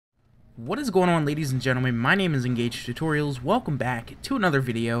What is going on, ladies and gentlemen? My name is Engaged Tutorials. Welcome back to another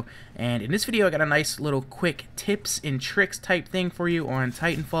video, and in this video I got a nice little quick tips and tricks type thing for you on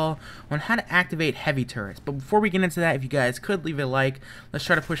Titanfall on how to activate heavy turrets. But before we get into that, if you guys could leave a like, let's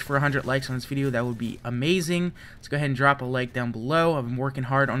try to push for 100 likes on this video. That would be amazing. Let's go ahead and drop a like down below. I've been working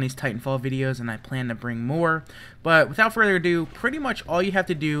hard on these Titanfall videos and I plan to bring more. But without further ado, pretty much all you have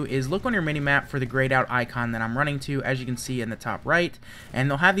to do is look on your minimap for the grayed out icon that I'm running to, as you can see in the top right, and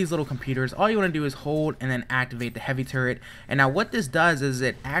they'll have these little computers. All you want to do is hold and then activate the heavy turret. And now what this does is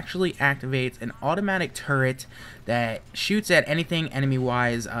it actually activates an automatic turret that shoots at anything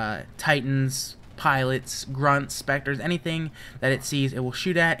enemy-wise, titans, pilots, grunts, specters, anything that it sees, it will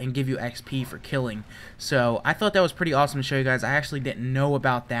shoot at and give you XP for killing. So I thought that was pretty awesome to show you guys. I actually didn't know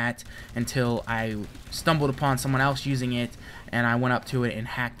about that until I stumbled upon someone else using it, and I went up to it and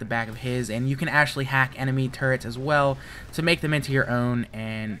hacked the back of his. And you can actually hack enemy turrets as well to make them into your own,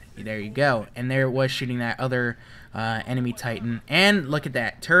 and there you go. And there it was shooting that other enemy titan, and look at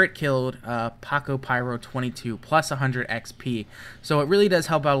that, turret killed, Paco Pyro 22 plus 100 XP. So it really does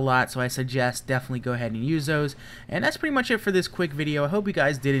help out a lot, so I suggest definitely go ahead and use those. And that's pretty much it for this quick video. I hope you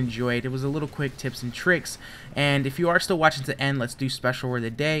guys did enjoy it. It was a little quick tips and tricks, and if you are still watching to the end, let's do special word of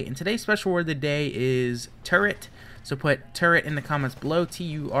the day. And today's special word of the day is turret, so put turret in the comments below,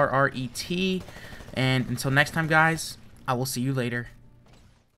 Turret. And until next time, guys, I will see you later.